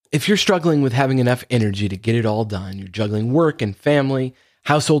if you're struggling with having enough energy to get it all done, you're juggling work and family,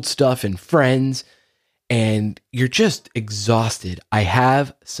 household stuff and friends, and you're just exhausted, I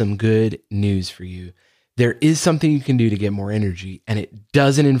have some good news for you. There is something you can do to get more energy, and it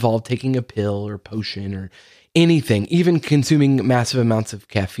doesn't involve taking a pill or potion or anything, even consuming massive amounts of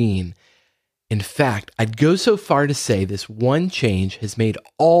caffeine. In fact, I'd go so far to say this one change has made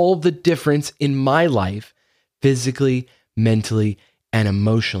all the difference in my life, physically, mentally, and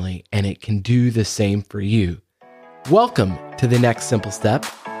emotionally, and it can do the same for you. Welcome to The Next Simple Step.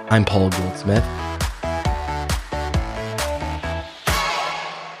 I'm Paul Goldsmith.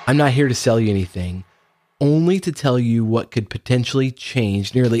 I'm not here to sell you anything, only to tell you what could potentially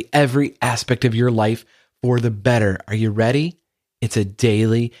change nearly every aspect of your life for the better. Are you ready? It's a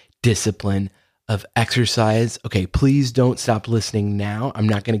daily discipline of exercise. Okay, please don't stop listening now. I'm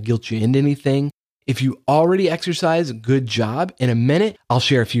not going to guilt you into anything. If you already exercise, good job. In a minute, I'll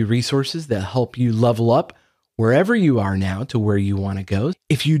share a few resources that help you level up wherever you are now to where you want to go.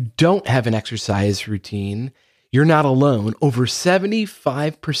 If you don't have an exercise routine, you're not alone. Over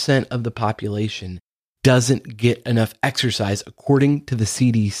 75% of the population doesn't get enough exercise according to the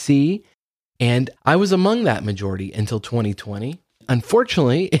CDC. And I was among that majority until 2020.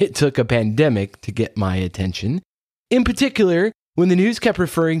 Unfortunately, it took a pandemic to get my attention. In particular, when the news kept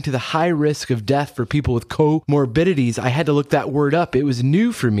referring to the high risk of death for people with comorbidities, I had to look that word up. It was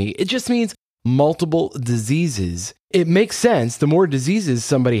new for me. It just means multiple diseases. It makes sense. The more diseases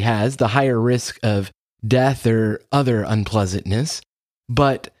somebody has, the higher risk of death or other unpleasantness.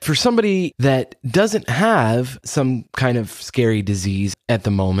 But for somebody that doesn't have some kind of scary disease at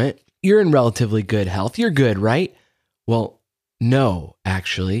the moment, you're in relatively good health. You're good, right? Well, no,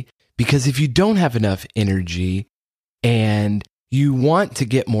 actually, because if you don't have enough energy and you want to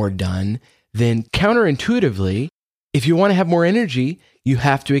get more done, then counterintuitively, if you want to have more energy, you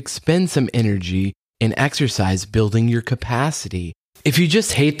have to expend some energy in exercise, building your capacity. If you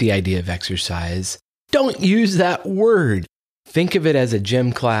just hate the idea of exercise, don't use that word. Think of it as a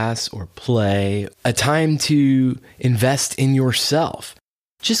gym class or play, a time to invest in yourself.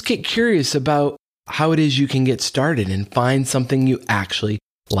 Just get curious about how it is you can get started and find something you actually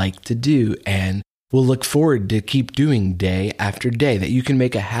like to do. And we'll look forward to keep doing day after day, that you can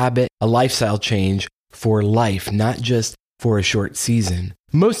make a habit, a lifestyle change for life, not just for a short season.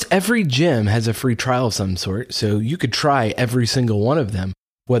 Most every gym has a free trial of some sort, so you could try every single one of them,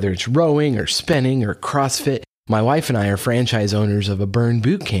 whether it's rowing or spinning or CrossFit. My wife and I are franchise owners of a Burn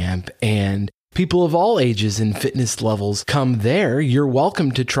Boot Camp, and people of all ages and fitness levels come there. You're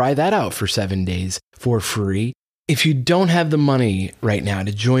welcome to try that out for 7 days for free. If you don't have the money right now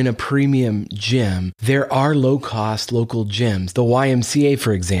to join a premium gym, there are low-cost local gyms, the YMCA,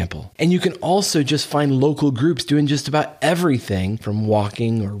 for example. And you can also just find local groups doing just about everything from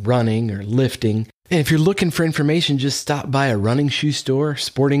walking or running or lifting. And if you're looking for information, just stop by a running shoe store,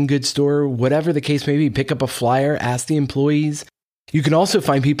 sporting goods store, whatever the case may be. Pick up a flyer, ask the employees. You can also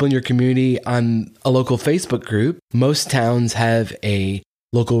find people in your community on a local Facebook group. Most towns have a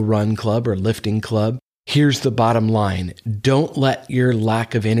local run club or lifting club. Here's the bottom line. Don't let your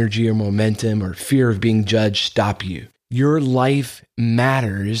lack of energy or momentum or fear of being judged stop you. Your life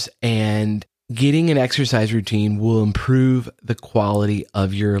matters, and getting an exercise routine will improve the quality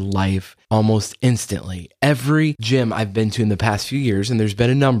of your life almost instantly. Every gym I've been to in the past few years, and there's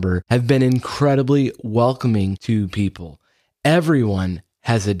been a number, have been incredibly welcoming to people. Everyone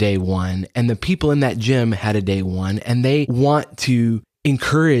has a day one, and the people in that gym had a day one, and they want to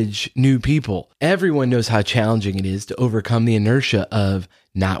encourage new people. Everyone knows how challenging it is to overcome the inertia of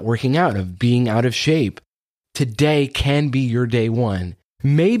not working out, of being out of shape. Today can be your day one.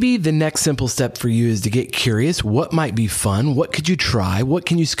 Maybe the next simple step for you is to get curious. What might be fun? What could you try? What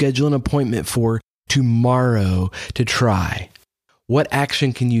can you schedule an appointment for tomorrow to try? What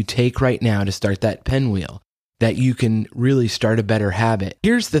action can you take right now to start that pinwheel, that you can really start a better habit?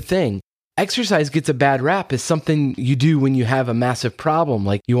 Here's the thing. Exercise gets a bad rap as something you do when you have a massive problem,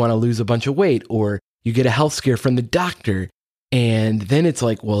 like you want to lose a bunch of weight or you get a health scare from the doctor. And then it's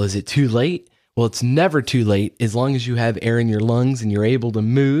like, well, is it too late? Well, it's never too late as long as you have air in your lungs and you're able to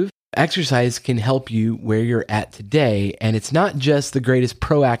move. Exercise can help you where you're at today. And it's not just the greatest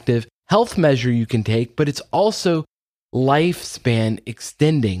proactive health measure you can take, but it's also lifespan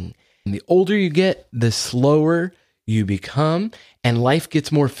extending. And the older you get, the slower you become, and life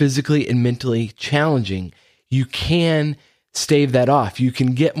gets more physically and mentally challenging. You can stave that off. You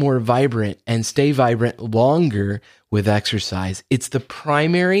can get more vibrant and stay vibrant longer with exercise. It's the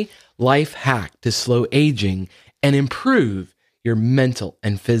primary life hack to slow aging and improve your mental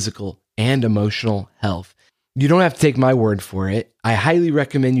and physical and emotional health. You don't have to take my word for it. I highly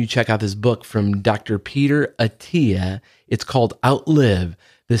recommend you check out this book from Dr. Peter Attia. It's called Outlive: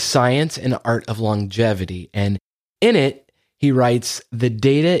 The Science and Art of Longevity. And in it, he writes, the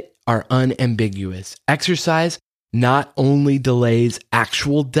data are unambiguous. Exercise not only delays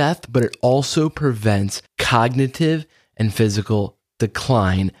actual death, but it also prevents cognitive and physical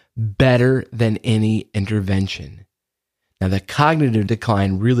decline better than any intervention. Now, the cognitive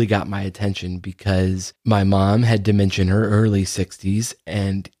decline really got my attention because my mom had dementia in her early 60s,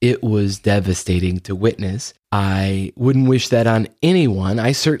 and it was devastating to witness. I wouldn't wish that on anyone.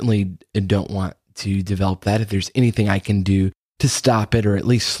 I certainly don't want to develop that. If there's anything I can do to stop it, or at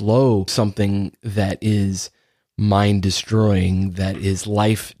least slow something that is mind-destroying, that is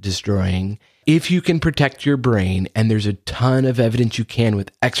life-destroying, if you can protect your brain, and there's a ton of evidence you can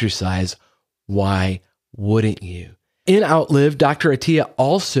with exercise, why wouldn't you? In Outlive, Dr. Attia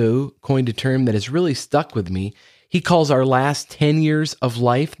also coined a term that has really stuck with me. He calls our last 10 years of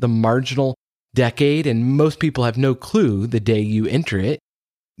life the marginal decade, and most people have no clue the day you enter it.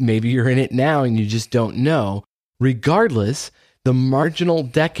 Maybe you're in it now and you just don't know. Regardless, the marginal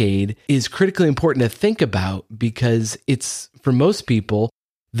decade is critically important to think about because it's, for most people,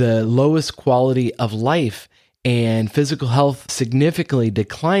 the lowest quality of life, and physical health significantly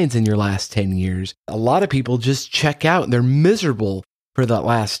declines in your last 10 years. A lot of people just check out. They're miserable for the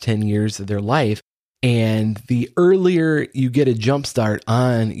last 10 years of their life. And the earlier you get a jump start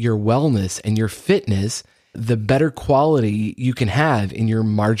on your wellness and your fitness, the better quality you can have in your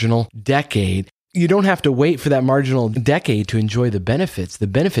marginal decade. You don't have to wait for that marginal decade to enjoy the benefits. The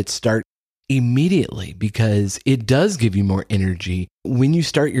benefits start immediately because it does give you more energy. When you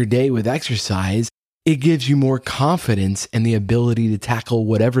start your day with exercise, it gives you more confidence and the ability to tackle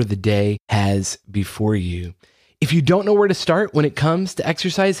whatever the day has before you. If you don't know where to start when it comes to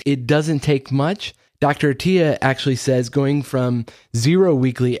exercise, it doesn't take much. Dr. Attia actually says going from 0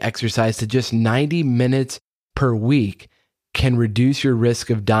 weekly exercise to just 90 minutes per week can reduce your risk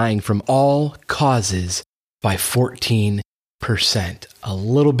of dying from all causes by 14%. A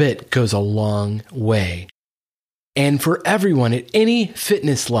little bit goes a long way. And for everyone at any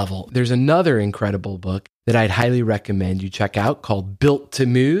fitness level, there's another incredible book that I'd highly recommend you check out called Built to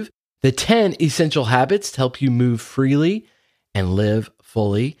Move: The 10 Essential Habits to Help You Move Freely and Live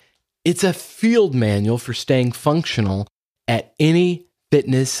Fully. It's a field manual for staying functional at any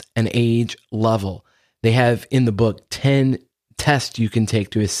fitness and age level. They have in the book 10 tests you can take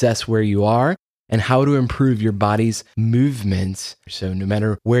to assess where you are and how to improve your body's movements. So no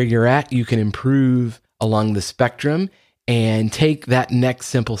matter where you're at, you can improve along the spectrum and take that next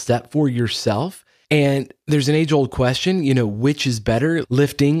simple step for yourself. And there's an age-old question, which is better,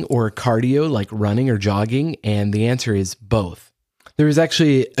 lifting or cardio like running or jogging? And the answer is both. There was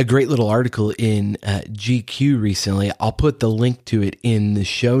actually a great little article in GQ recently. I'll put the link to it in the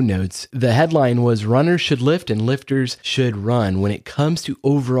show notes. The headline was, "Runners should lift and lifters should run. When it comes to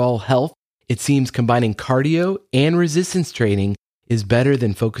overall health, it seems combining cardio and resistance training is better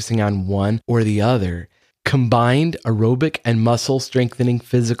than focusing on one or the other. Combined aerobic and muscle strengthening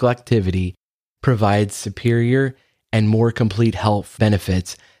physical activity provides superior and more complete health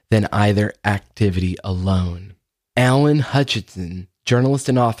benefits than either activity alone." Alan Hutchinson, journalist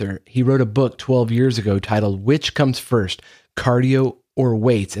and author, he wrote a book 12 years ago titled Which Comes First, Cardio or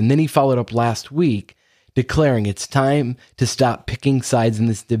Weights? And then he followed up last week declaring it's time to stop picking sides in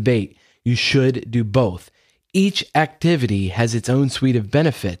this debate. You should do both. Each activity has its own suite of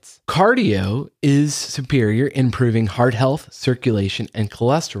benefits. Cardio is superior in improving heart health, circulation, and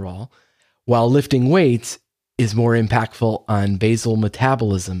cholesterol, while lifting weights is more impactful on basal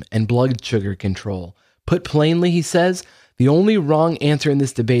metabolism and blood sugar control. Put plainly, he says, the only wrong answer in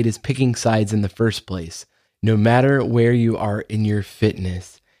this debate is picking sides in the first place. No matter where you are in your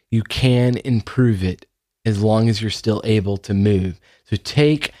fitness, you can improve it as long as you're still able to move. So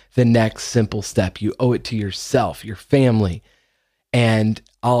take the next simple step. You owe it to yourself, your family. And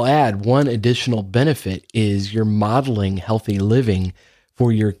I'll add one additional benefit is you're modeling healthy living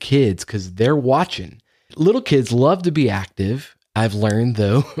for your kids because they're watching. Little kids love to be active. I've learned,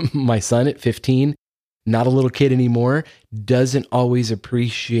 though, my son at 15, not a little kid anymore, doesn't always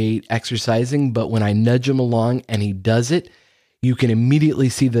appreciate exercising, but when I nudge him along and he does it, you can immediately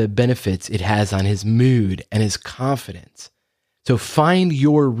see the benefits it has on his mood and his confidence. So find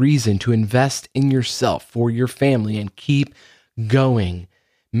your reason to invest in yourself for your family and keep going.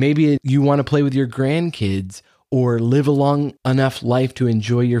 Maybe you want to play with your grandkids or live a long enough life to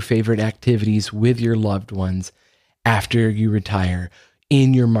enjoy your favorite activities with your loved ones after you retire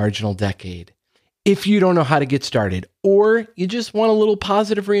in your marginal decade. If you don't know how to get started or you just want a little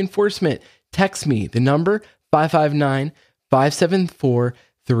positive reinforcement, text me. The number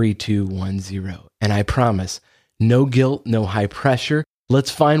 559-574-3210. And I promise, no guilt, no high pressure.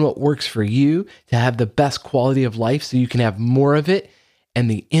 Let's find what works for you to have the best quality of life so you can have more of it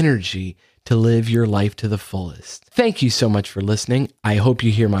and the energy to live your life to the fullest. Thank you so much for listening. I hope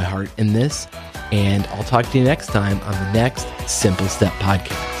you hear my heart in this, and I'll talk to you next time on the next Simple Step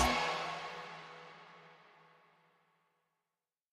Podcast.